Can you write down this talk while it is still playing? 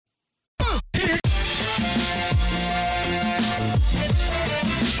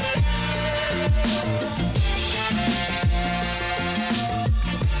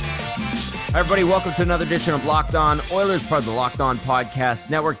Hi, everybody. Welcome to another edition of Locked On Oilers, part of the Locked On Podcast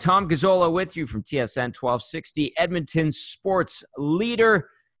Network. Tom Gazzola with you from TSN 1260, Edmonton sports leader.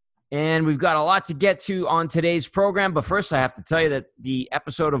 And we've got a lot to get to on today's program. But first, I have to tell you that the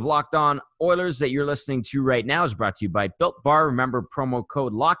episode of Locked On Oilers that you're listening to right now is brought to you by Built Bar. Remember, promo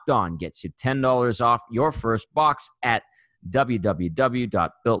code Locked On gets you $10 off your first box at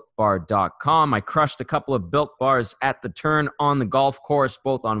www.builtbar.com. I crushed a couple of Built Bars at the turn on the golf course,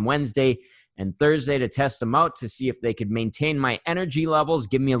 both on Wednesday and Thursday, to test them out to see if they could maintain my energy levels,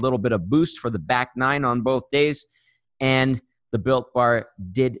 give me a little bit of boost for the back nine on both days. And the Built Bar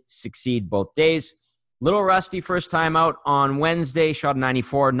did succeed both days. Little rusty first time out on Wednesday, shot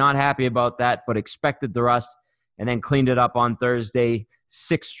 94. Not happy about that, but expected the rust, and then cleaned it up on Thursday.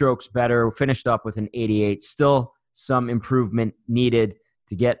 6 strokes better, finished up with an 88. Still some improvement needed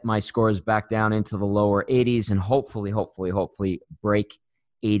to get my scores back down into the lower 80s and hopefully break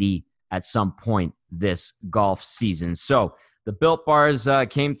 80 at some point this golf season. So the Built Bars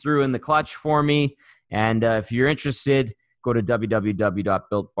came through in the clutch for me. And if you're interested, go to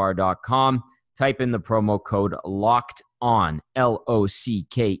www.builtbar.com. Type in the promo code LOCKEDON,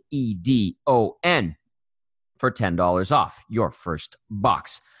 LOCKEDON, for $10 off your first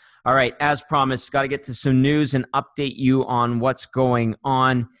box. All right, as promised, got to get to some news and update you on what's going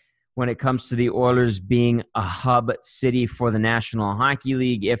on when it comes to the Oilers being a hub city for the National Hockey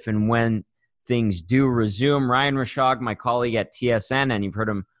League, if and when things do resume. Ryan Rishaug, my colleague at TSN, and you've heard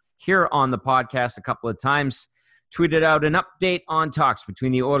him here on the podcast a couple of times, tweeted out an update on talks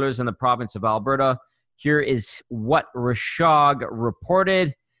between the Oilers and the province of Alberta. Here is what Rishaug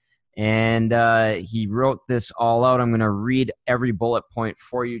reported, and he wrote this all out. I'm going to read every bullet point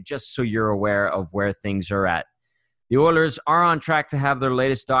for you just so you're aware of where things are at. The Oilers are on track to have their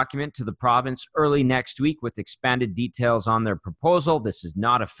latest document to the province early next week with expanded details on their proposal. This is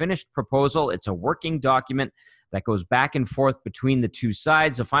not a finished proposal. It's a working document that goes back and forth between the two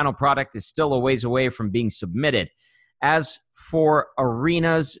sides. The final product is still a ways away from being submitted. As for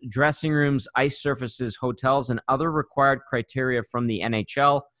arenas, dressing rooms, ice surfaces, hotels, and other required criteria from the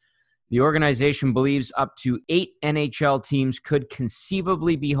NHL, the organization believes up to 8 NHL teams could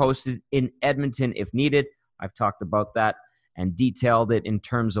conceivably be hosted in Edmonton if needed. I've talked about that and detailed it in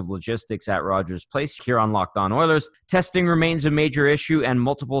terms of logistics at Rogers Place here on Locked On Oilers. Testing remains a major issue and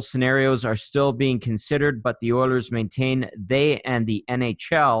multiple scenarios are still being considered, but the Oilers maintain they and the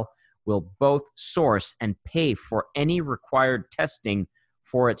NHL will both source and pay for any required testing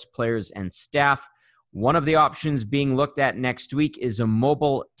for its players and staff. One of the options being looked at next week is a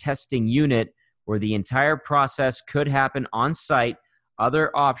mobile testing unit where the entire process could happen on site.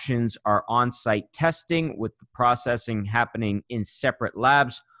 Other options are on-site testing with the processing happening in separate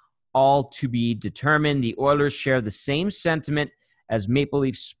labs, all to be determined. The Oilers share the same sentiment as Maple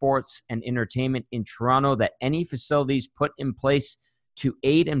Leaf Sports and Entertainment in Toronto that any facilities put in place to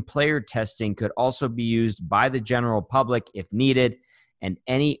aid in player testing could also be used by the general public if needed, and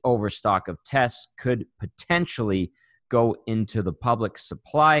any overstock of tests could potentially go into the public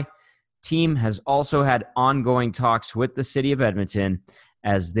supply. Team has also had ongoing talks with the city of Edmonton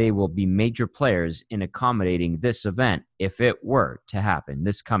as they will be major players in accommodating this event if it were to happen.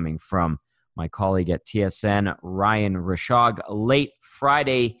 This coming from my colleague at TSN, Ryan Rishaug, late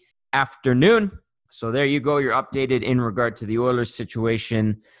Friday afternoon. So there you go. You're updated in regard to the Oilers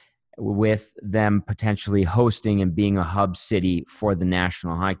situation with them potentially hosting and being a hub city for the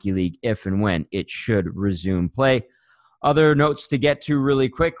National Hockey League if and when it should resume play. Other notes to get to really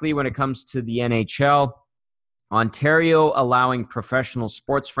quickly when it comes to the NHL. Ontario allowing professional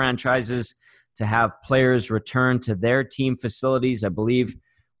sports franchises to have players return to their team facilities. I believe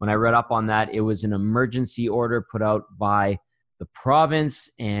when I read up on that, it was an emergency order put out by the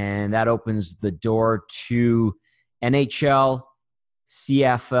province, and that opens the door to NHL,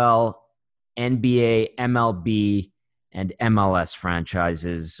 CFL, NBA, MLB, and MLS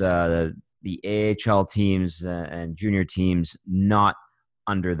franchises. The AHL teams and junior teams not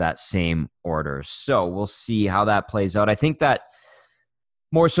under that same order. So we'll see how that plays out. I think that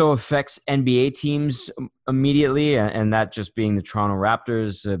more so affects NBA teams immediately, and that just being the Toronto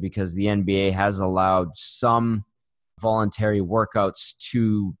Raptors, because the NBA has allowed some voluntary workouts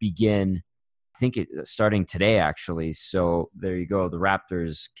to begin, I think starting today, actually. So there you go. The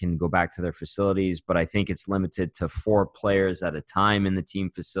Raptors can go back to their facilities, but I think it's limited to 4 players at a time in the team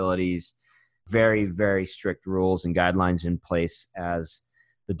facilities. Very, very strict rules and guidelines in place as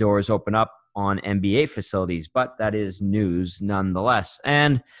the doors open up on NBA facilities, but that is news nonetheless.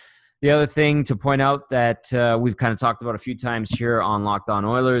 And the other thing to point out that we've kind of talked about a few times here on Locked On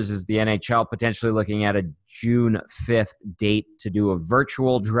Oilers is the NHL potentially looking at a June 5th date to do a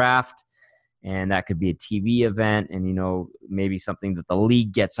virtual draft. and that could be a TV event and, maybe something that the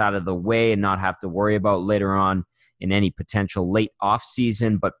league gets out of the way and not have to worry about later on in any potential late off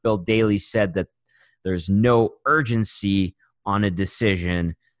season. But Bill Daly said that there's no urgency on a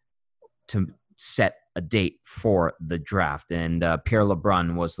decision to set a date for the draft. And Pierre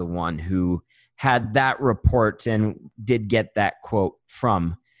LeBrun was the one who had that report and did get that quote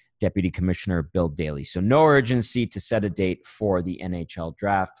from Deputy Commissioner Bill Daly. So no urgency to set a date for the NHL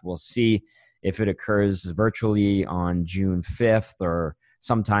draft. We'll see if it occurs virtually on June 5th or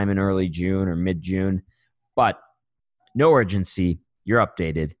sometime in early June or mid-June. But no urgency. You're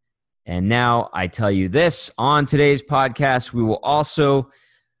updated. And now I tell you this, on today's podcast, we will also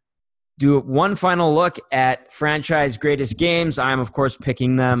do one final look at franchise greatest games. I'm, of course,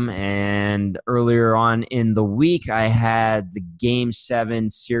 picking them. And earlier on in the week, I had the Game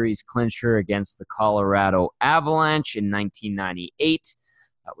 7 series clincher against the Colorado Avalanche in 1998.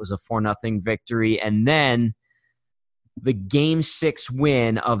 That was a 4-0 victory. And then the Game 6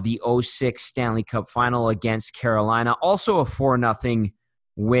 win of the 2006 Stanley Cup Final against Carolina, also a 4-0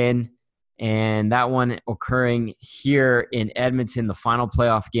 win. And that one occurring here in Edmonton, the final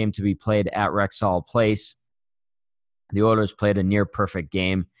playoff game to be played at Rexall Place. The Oilers played a near-perfect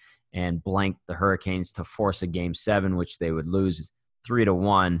game and blanked the Hurricanes to force a Game 7, which they would lose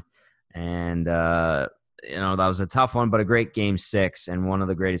 3-1. And, that was a tough one, but a great Game 6 and one of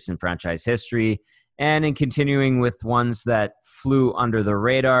the greatest in franchise history. And in continuing with ones that flew under the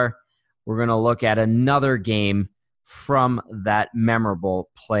radar, we're going to look at another game from that memorable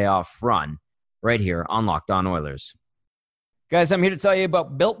playoff run right here on Locked On Oilers. Guys, I'm here to tell you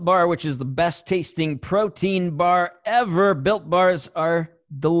about Built Bar, which is the best tasting protein bar ever. Built Bars are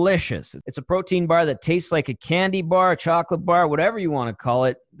delicious. It's a protein bar that tastes like a candy bar, a chocolate bar, whatever you want to call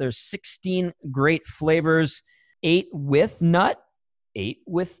it. There's 16 great flavors, 8 with nut, 8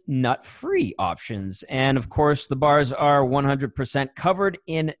 with nut-free options. And of course, the bars are 100% covered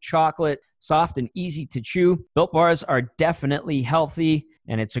in chocolate, soft and easy to chew. Built Bars are definitely healthy,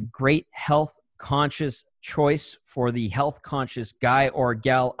 and it's a great health-conscious choice for the health-conscious guy or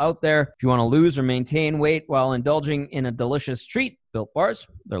gal out there. If you want to lose or maintain weight while indulging in a delicious treat, Built Bars,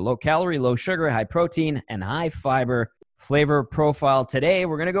 they're low-calorie, low-sugar, high-protein, and high-fiber. Flavor profile today,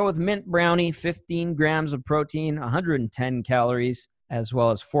 we're going to go with mint brownie, 15 grams of protein, 110 calories, as well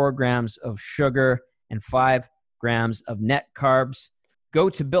as 4 grams of sugar and 5 grams of net carbs. Go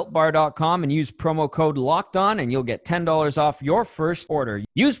to BuiltBar.com and use promo code LOCKEDON, and you'll get $10 off your first order.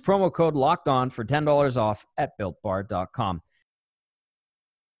 Use promo code LOCKEDON for $10 off at BuiltBar.com.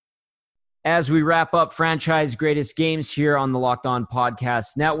 As we wrap up franchise greatest games here on the Locked On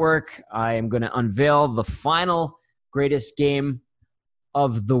Podcast Network, I am going to unveil the final greatest game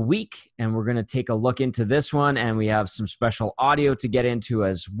of the week, and we're going to take a look into this one, and we have some special audio to get into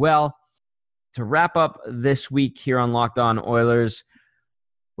as well. To wrap up this week here on Locked On Oilers,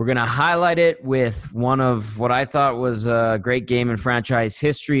 we're going to highlight it with one of what I thought was a great game in franchise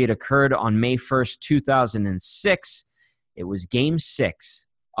history. It occurred on May 1st, 2006. It was Game 6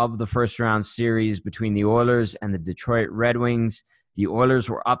 of the first-round series between the Oilers and the Detroit Red Wings. The Oilers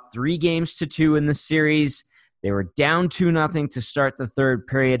were up 3-2 in the series. They were down 2-0 to start the third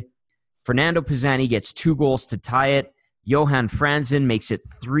period. Fernando Pisani gets 2 goals to tie it. Johan Franzen makes it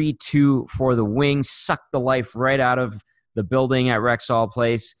 3-2 for the Wings, sucked the life right out of the building at Rexall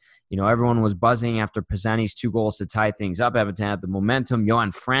Place. Everyone was buzzing after Pisani's 2 goals to tie things up. Edmonton had the momentum. Johan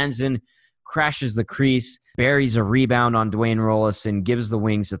Franzen crashes the crease, buries a rebound on Dwayne Roloson, gives the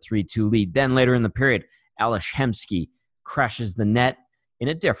Wings a 3-2 lead. Then later in the period, Ales Hemsky crashes the net in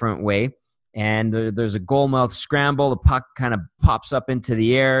a different way. And there's a goalmouth scramble. The puck kind of pops up into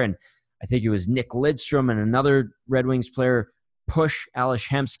the air, and I think it was Nick Lidstrom and another Red Wings player push Ales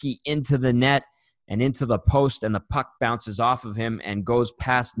Hemsky into the net and into the post, and the puck bounces off of him and goes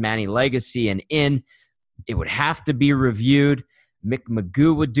past Manny Legacy and in. It would have to be reviewed. Mick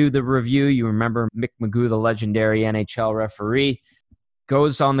Magoo would do the review. You remember Mick Magoo, the legendary NHL referee,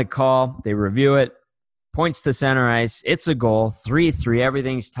 goes on the call. They review it, points to center ice. It's a goal, 3-3.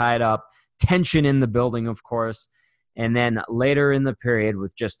 Everything's tied up. Tension in the building, of course. And then later in the period,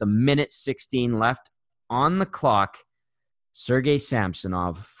 with just 1:16 left on the clock, Sergei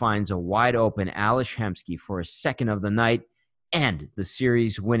Samsonov finds a wide-open Ales Hemsky for his second of the night and the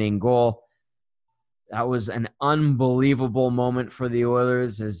series-winning goal. That was an unbelievable moment for the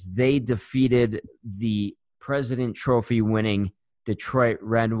Oilers as they defeated the President Trophy-winning Detroit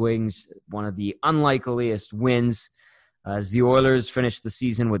Red Wings, one of the unlikeliest wins, as the Oilers finished the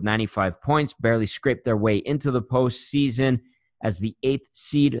season with 95 points, barely scraped their way into the postseason as the 8th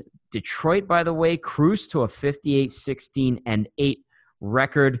seed. Detroit, by the way, cruised to a 58-16-8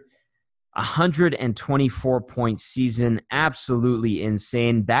 record. 124-point season, absolutely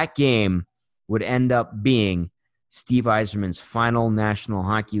insane. That game would end up being Steve Yzerman's final National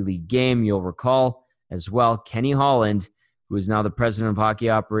Hockey League game. You'll recall as well, Kenny Holland, who is now the president of hockey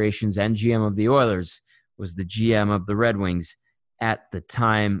operations and GM of the Oilers, was the GM of the Red Wings at the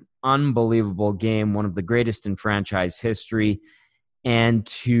time. Unbelievable game, one of the greatest in franchise history. And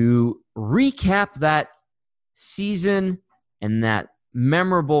to recap that season and that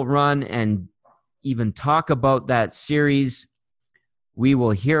memorable run and even talk about that series, we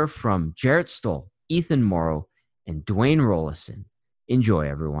will hear from Jarrett Stoll, Ethan Morrow, and Dwayne Rollison. Enjoy,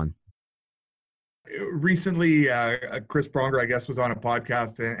 everyone. Recently, Chris Pronger, I guess, was on a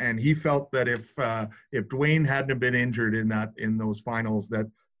podcast, and he felt that if Dwayne hadn't been injured in those finals, that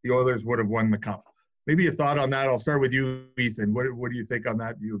the Oilers would have won the cup. Maybe a thought on that. I'll start with you, Ethan. What do you think on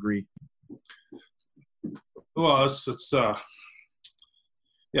that? Do you agree? Well, it's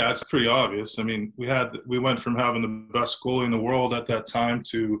pretty obvious. I mean, we went from having the best goalie in the world at that time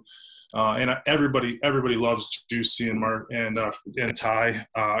to and everybody loves Juicy and Mark and Ty.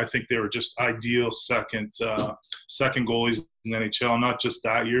 I think they were just ideal second goalies in the NHL, not just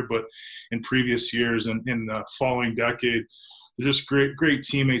that year, but in previous years and in the following decade. They're just great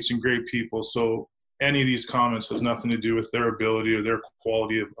teammates and great people. So any of these comments has nothing to do with their ability or their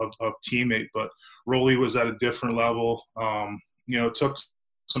quality of teammate. But Rolly was at a different level. It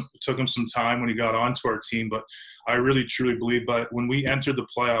took him some time when he got onto our team, but I really truly believe that when we entered the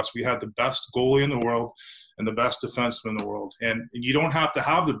playoffs, we had the best goalie in the world and the best defenseman in the world. And you don't have to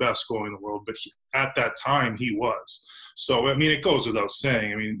have the best goalie in the world, but at that time he was. So I mean, it goes without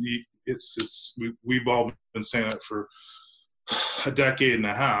saying. I mean, we've all been saying that for a decade and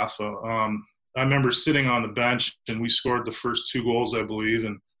a half. I remember sitting on the bench and we scored the first 2 goals, I believe,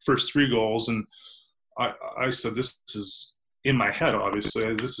 and first 3 goals, and I said, "This is." In my head,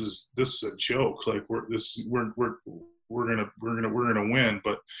 obviously, this is a joke. Like we're gonna win.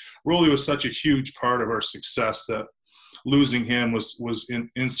 But Rolly was such a huge part of our success that losing him was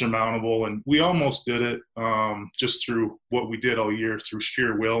insurmountable, and we almost did it just through what we did all year, through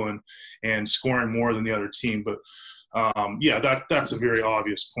sheer will and scoring more than the other team. But that's a very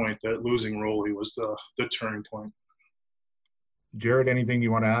obvious point that losing Rolly was the turning point. Jared, anything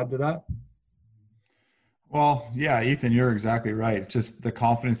you want to add to that? Well, yeah, Ethan, you're exactly right. Just the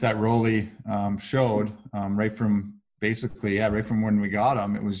confidence that Rolly showed right from when we got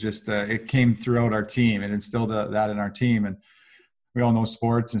him. It was just it came throughout our team and instilled that in our team. And we all know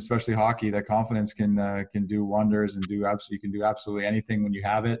sports, and especially hockey, that confidence can do wonders and you can do absolutely anything when you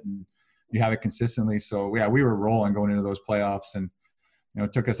have it and you have it consistently. So yeah, we were rolling going into those playoffs, and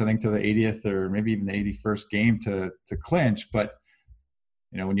it took us, I think, to the 80th or maybe even the 81st game to clinch, but.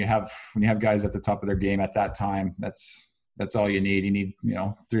 When you have guys at the top of their game at that time, that's all you need. You need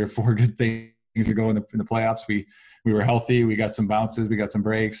 3 or 4 good things to go in the playoffs. We were healthy. We got some bounces. We got some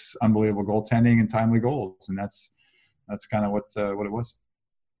breaks. Unbelievable goaltending and timely goals, and that's kind of what it was.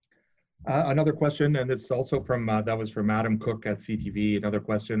 Another question, and this is also from Adam Cook at CTV. Another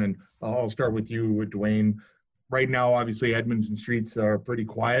question, and I'll start with you, Dwayne. Right now, obviously, Edmonton streets are pretty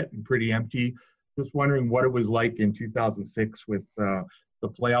quiet and pretty empty. Just wondering what it was like in 2006 with the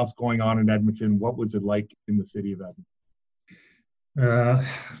playoffs going on in Edmonton. What was it like in the city of Edmonton?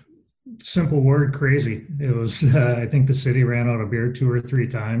 Simple word, crazy. It was, I think the city ran out of beer 2 or 3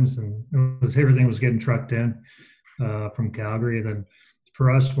 times, and everything was getting trucked in from Calgary. And then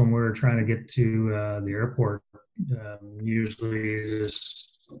for us, when we were trying to get to the airport, usually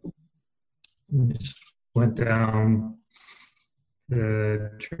just went down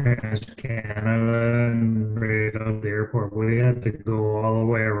the Trans-Canada and right out of the airport. We had to go all the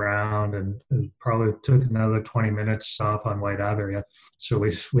way around, and it probably took another 20 minutes off on White Ave area. So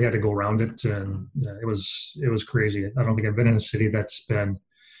we had to go around it, and it was crazy. I don't think I've been in a city that's been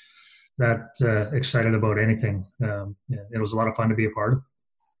that excited about anything. It was a lot of fun to be a part of.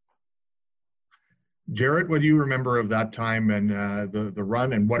 Jarrett, what do you remember of that time and the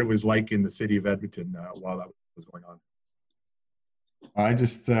run and what it was like in the city of Edmonton while that was going on? I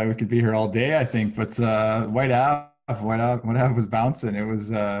just we could be here all day, I think. But White Ave was bouncing. It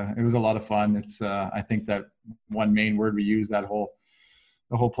was a lot of fun. It's I think that one main word we used the whole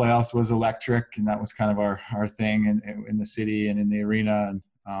playoffs was electric, and that was kind of our thing in the city and in the arena. And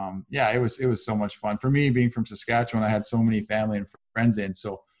it was so much fun for me. Being from Saskatchewan, I had so many family and friends in,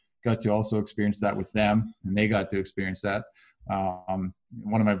 so got to also experience that with them, and they got to experience that.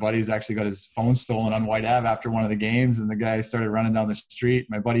 One of my buddies actually got his phone stolen on White Ave after one of the games, and the guy started running down the street.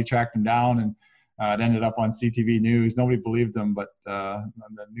 My buddy tracked him down, and it ended up on CTV News. Nobody believed him, but on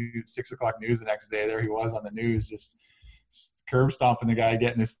the 6 o'clock news the next day, there he was on the news, just curb stomping the guy,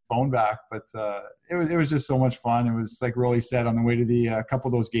 getting his phone back. But it was just so much fun. It was like Rolly said, on the way to the couple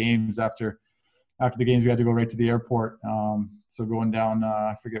of those games after the games, we had to go right to the airport. So going down,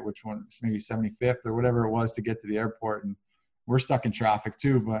 I forget which one, maybe 75th or whatever it was to get to the airport. And we're stuck in traffic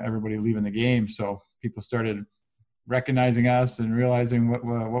too, but everybody leaving the game. So people started recognizing us and realizing what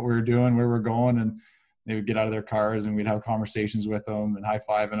we were doing, where we're going. And they would get out of their cars and we'd have conversations with them and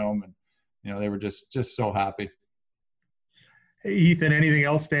high-fiving them. And, they were just so happy. Hey, Ethan, anything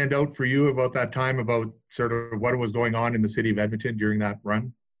else stand out for you about that time, about sort of what was going on in the city of Edmonton during that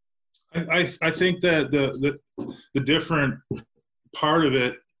run? I think that the different part of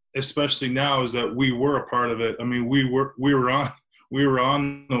it, especially now, is that we were a part of it. I mean, we were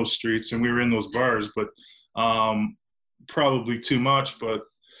on those streets and we were in those bars, but probably too much. But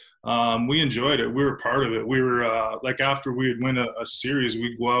we enjoyed it. We were part of it. We were like, after we would win a series,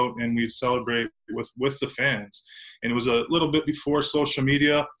 we'd go out and we'd celebrate with the fans. And it was a little bit before social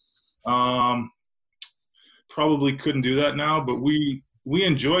media. Probably couldn't do that now, but we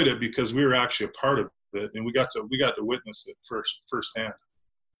enjoyed it because we were actually a part of it, and we got to witness it firsthand.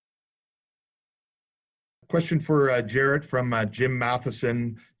 Question for Jarrett from Jim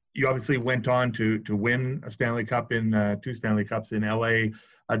Matheson. You obviously went on to win a Stanley Cup in 2 Stanley Cups in LA.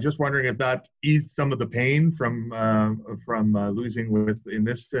 Just wondering if that eased some of the pain from losing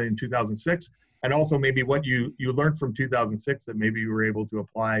in 2006, and also maybe what you learned from 2006 that maybe you were able to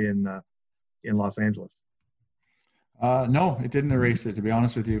apply in Los Angeles. No, it didn't erase it, to be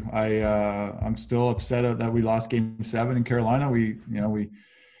honest with you. I'm still upset that we lost Game 7 in Carolina. We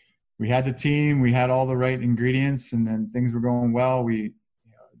had the team, we had all the right ingredients, and things were going well.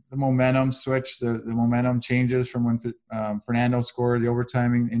 The momentum switched, the momentum changes from when Fernando scored the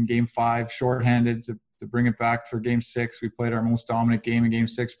overtime in Game 5, shorthanded to bring it back for Game 6. We played our most dominant game in Game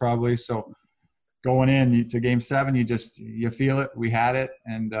 6 probably. So going in to Game 7, you feel it. We had it,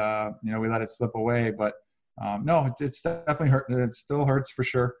 and we let it slip away. But no, it's definitely hurt. It still hurts for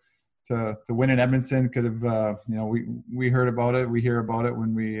sure. To win in Edmonton could have, we heard about it. We hear about it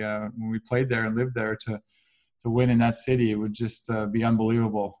when we played there and lived there. To win in that city, it would just be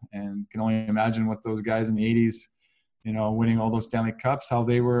unbelievable. And can only imagine what those guys in the 80s, winning all those Stanley Cups, how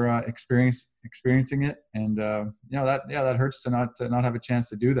they were experiencing it. And that hurts to not have a chance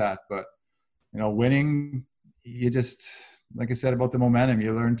to do that. But winning, you just, like I said about the momentum,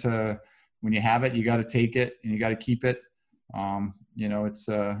 you learn to, when you have it, you got to take it and you got to keep it.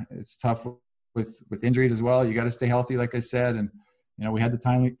 It's tough with injuries as well. You got to stay healthy, like I said. And, we had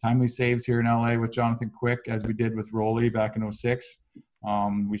the timely saves here in LA with Jonathan Quick, as we did with Rolly back in 06.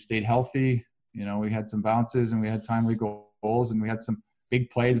 We stayed healthy. We had some bounces and we had timely goals, and we had some big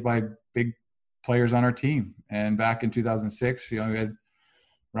plays by big players on our team. And back in 2006, we had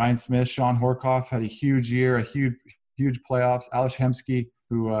Ryan Smith, Sean Horkoff had a huge year, a huge playoffs. Ales Hemsky,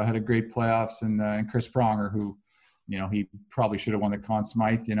 who had a great playoffs, and Chris Pronger, who, he probably should have won the Conn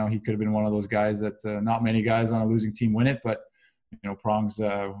Smythe. He could have been one of those guys that not many guys on a losing team win it, but Prongs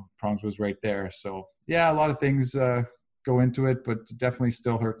was right there. So yeah, a lot of things go into it, but definitely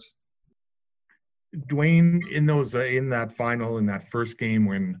still hurts. Dwayne, in that final, in that first game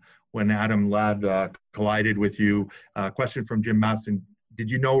when Adam Ladd collided with you, question from Jim Masson. Did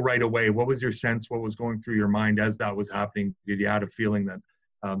you know right away? What was your sense? What was going through your mind as that was happening? Did you have a feeling that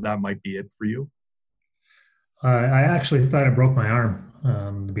that might be it for you? I actually thought I broke my arm,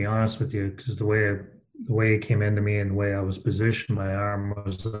 to be honest with you, because the way it came into me and the way I was positioned, my arm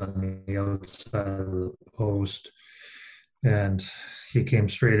was on the outside of the post, and he came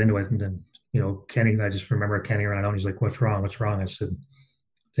straight into it. And then, Kenny, I just remember Kenny ran out and he's like, "What's wrong? What's wrong?" I said,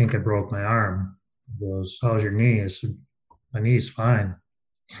 "I think I broke my arm." He goes, "How's your knee?" I said, "My knee's fine."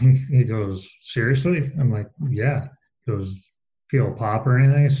 He goes, "Seriously?" I'm like, "Yeah." He goes, "Feel a pop or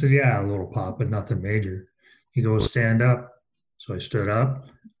anything?" I said, "Yeah, a little pop, but nothing major." He goes, "Stand up." So I stood up.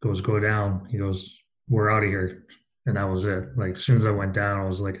 He goes, "Go down." He goes, "We're out of here." And that was it. Like, as soon as I went down, it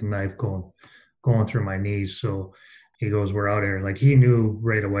was like a knife going through my knees. So he goes, "We're out of here." Like, he knew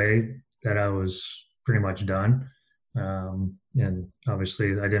right away that I was pretty much done. And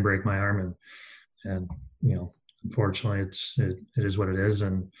obviously I didn't break my arm, and unfortunately it is what it is.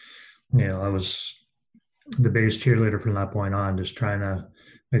 And, I was the biggest cheerleader from that point on, just trying to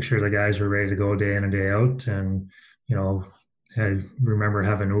make sure the guys were ready to go day in and day out. And, I remember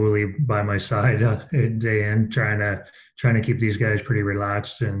having Uli by my side day in, trying to keep these guys pretty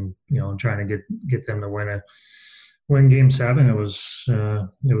relaxed, and trying to get them to win Game 7. It was an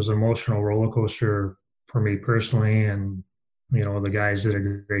emotional roller coaster for me personally, and the guys did a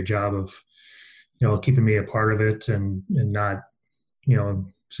great job of keeping me a part of it, and not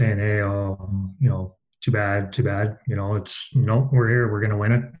saying, "Hey, too bad. It's no, we're here, we're going to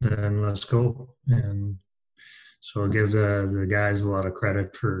win it, and let's go. And so I give the guys a lot of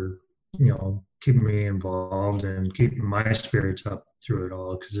credit for, keeping me involved and keeping my spirits up through it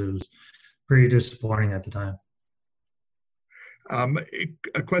all, because it was pretty disappointing at the time.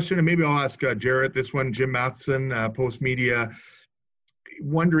 A question, and maybe I'll ask Jarrett this one. Jim Matheson, Post Media,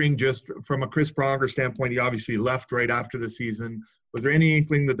 wondering, just from a Chris Pronger standpoint, he obviously left right after the season. Was there any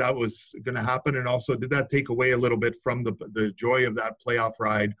inkling that was going to happen? And also, did that take away a little bit from the joy of that playoff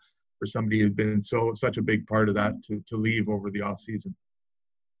ride for somebody who's been such a big part of that to leave over the off season?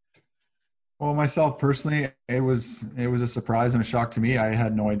 Well, myself personally, it was a surprise and a shock to me. I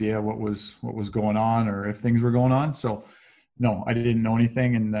had no idea what was going on or if things were going on. So, no, I didn't know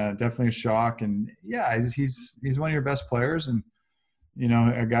anything, and definitely a shock. And yeah, he's one of your best players, and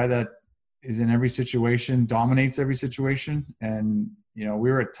a guy that is in every situation, dominates every situation. And we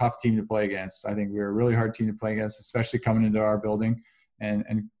were a tough team to play against. I think we were a really hard team to play against, especially coming into our building. And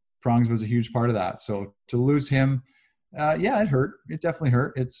Prongs was a huge part of that. So to lose him, it hurt. It definitely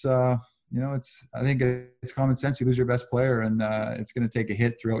hurt. It's I think it's common sense. You lose your best player, and it's going to take a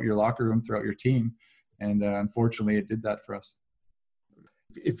hit throughout your locker room, throughout your team. And unfortunately, it did that for us.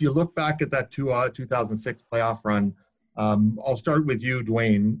 If you look back at that 2006 playoff run, I'll start with you,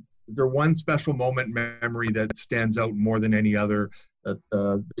 Dwayne. Is there one special moment memory that stands out more than any other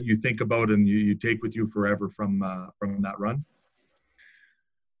that you think about and you take with you forever from that run?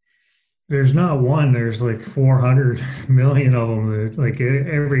 There's not one. There's like 400 million of them. Like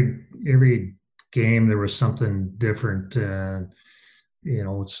every game, there was something different. So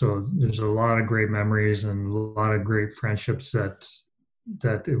there's a lot of great memories and a lot of great friendships that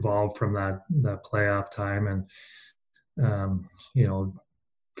evolved from that playoff time. And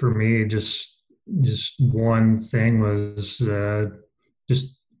for me, just one thing was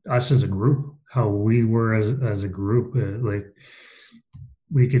just us as a group, how we were as a group. Like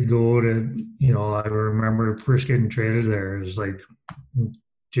we could go to, I remember first getting traded there. It was like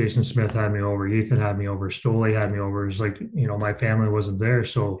Jason Smith had me over, Ethan had me over, Stoley had me over. It was like, my family wasn't there.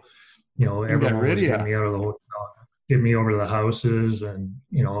 So, everyone was getting me out of the hotel, getting me over to the houses and,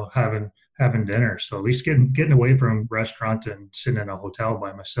 having dinner. So at least getting away from restaurant and sitting in a hotel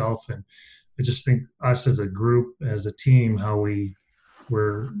by myself. And I just think us as a group, as a team, how we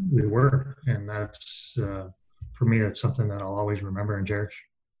were. And that's, for me, that's something that I'll always remember and cherish.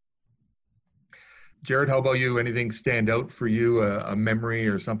 Jared, how about you? Anything stand out for you, a memory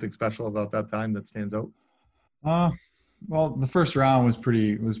or something special about that time that stands out? Well, the first round was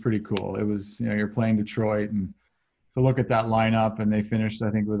pretty cool. It was, you're playing Detroit, and to look at that lineup, and they finished,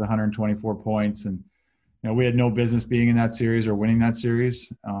 I think, with 124 points. And, we had no business being in that series or winning that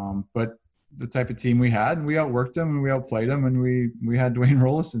series. But the type of team we had, and we outworked them and we outplayed them, and we had Dwayne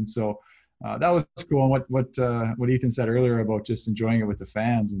Roloson. So that was cool. And what Ethan said earlier about just enjoying it with the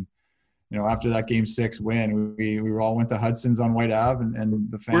fans. And, after that Game 6 win, we all went to Hudson's on White Ave, and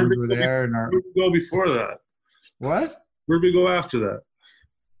the fans were there. And where'd we go before that? What? Where'd we go after that?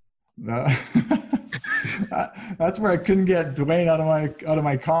 That's where I couldn't get Dwayne out of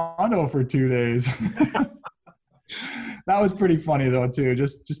my condo for 2 days. That was pretty funny though too.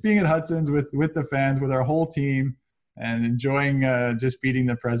 Just being at Hudson's with the fans, with our whole team, and enjoying just beating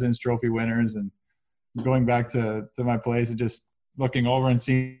the President's Trophy winners, and going back to my place and just looking over and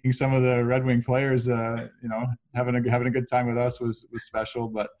seeing some of the Red Wing players, having a good time with us was special.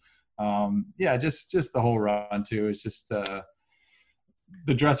 But just the whole run too. It's just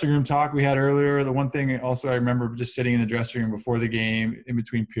the dressing room talk we had earlier. The one thing also I remember just sitting in the dressing room before the game, in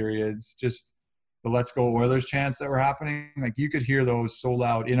between periods, just the "Let's Go Oilers" chants that were happening. Like you could hear those so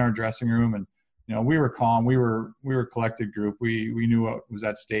loud in our dressing room, and we were calm. We were a collected group. We knew what was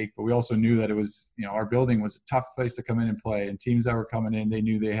at stake, but we also knew that it was, our building was a tough place to come in and play. And teams that were coming in, they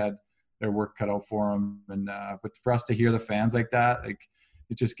knew they had their work cut out for them. And but for us to hear the fans like that, like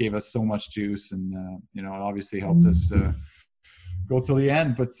it just gave us so much juice, and it obviously helped us go till the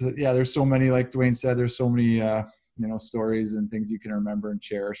end. But there's so many, like Dwayne said, there's so many stories and things you can remember and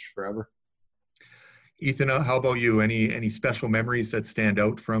cherish forever. Ethan, how about you? Any special memories that stand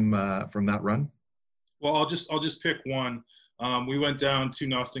out from that run? Well, I'll just pick one. We went down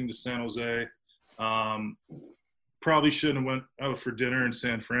 2-0 to San Jose. Probably shouldn't have went out for dinner in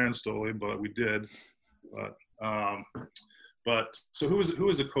San Fran, Stoley, but we did. But so who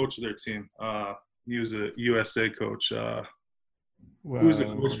was the coach of their team? He was a USA coach. Who was the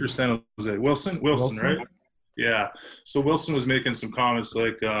coach for San Jose? Wilson, right? Yeah. So Wilson was making some comments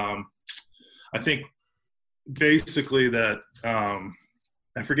like, I think basically that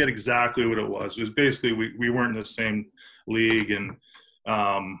I forget exactly what it was. It was basically we weren't in the same league, and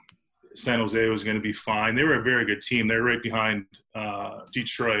San Jose was going to be fine. They were a very good team. They were right behind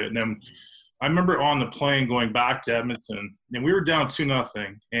Detroit. And then I remember on the plane going back to Edmonton, and we were down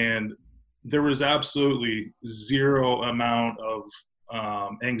 2-0, and there was absolutely zero amount of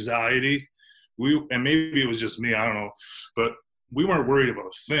anxiety. And maybe it was just me, I don't know, but we weren't worried about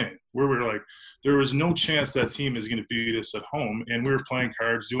a thing. We were like, there was no chance that team is going to beat us at home. And we were playing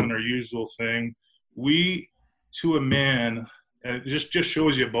cards, doing our usual thing. We, to a man, and it just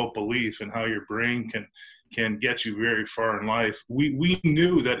shows you about belief and how your brain can get you very far in life. We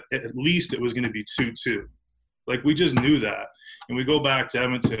knew that at least it was going to be 2-2. Like, we just knew that. And we go back to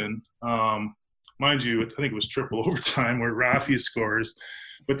Edmonton. Mind you, I think it was triple overtime where Rafi scores.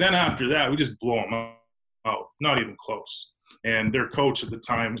 But then after that, we just blow them out. Not even close. And their coach at the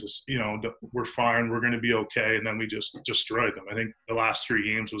time just, we're fine, we're going to be okay. And then we just destroyed them. I think the last 3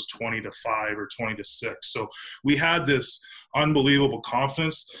 games was 20-5 or 20-6. So we had this unbelievable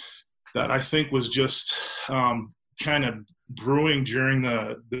confidence that I think was just kind of brewing during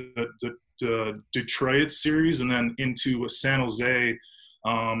the Detroit series and then into San Jose.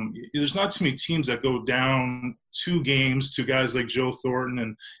 There's not too many teams that go down 2 games to guys like Joe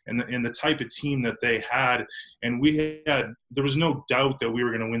Thornton and the type of team that they had. And there was no doubt that we were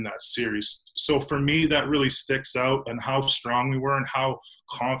going to win that series. So for me, that really sticks out, and how strong we were and how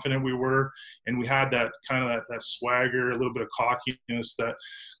confident we were. And we had that kind of that swagger, a little bit of cockiness that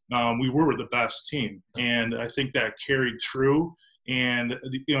we were the best team. And I think that carried through. And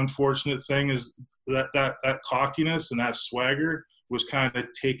the unfortunate thing is that cockiness and that swagger was kind of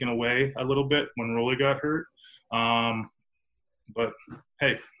taken away a little bit when Rolly got hurt. But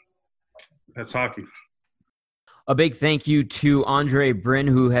hey, that's hockey. A big thank you to Andre Bryn,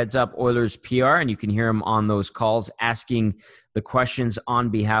 who heads up Oilers PR, and you can hear him on those calls asking the questions on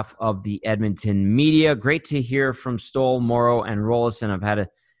behalf of the Edmonton media. Great to hear from Stoll, Morrow, and Rollison. I've had a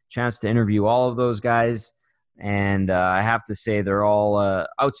chance to interview all of those guys, and I have to say they're all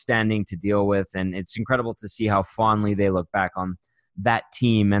outstanding to deal with, and it's incredible to see how fondly they look back on that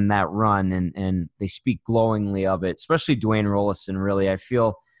team and that run, and they speak glowingly of it, especially Dwayne Rollison. Really, I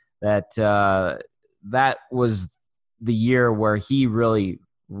feel that that was the year where he really,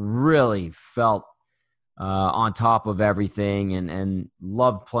 really felt on top of everything and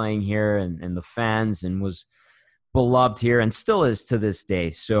loved playing here and the fans, and was beloved here and still is to this day.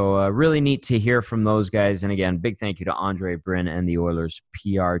 So really neat to hear from those guys. And again, big thank you to Andre Bryn and the Oilers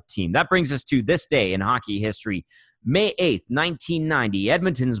PR team. That brings us to this day in hockey history. May 8th, 1990,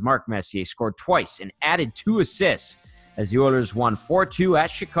 Edmonton's Mark Messier scored twice and added 2 assists as the Oilers won 4-2 at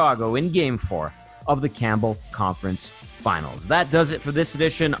Chicago in Game 4 of the Campbell Conference Finals. That does it for this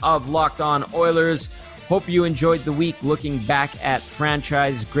edition of Locked On Oilers. Hope you enjoyed the week looking back at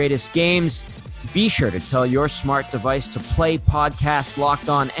franchise greatest games. Be sure to tell your smart device to play podcast Locked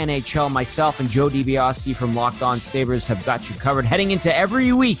On NHL. Myself and Joe DiBiase from Locked On Sabres have got you covered heading into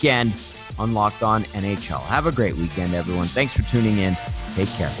every weekend on Locked On NHL. Have a great weekend, everyone. Thanks for tuning in. Take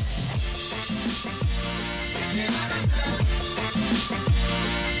care.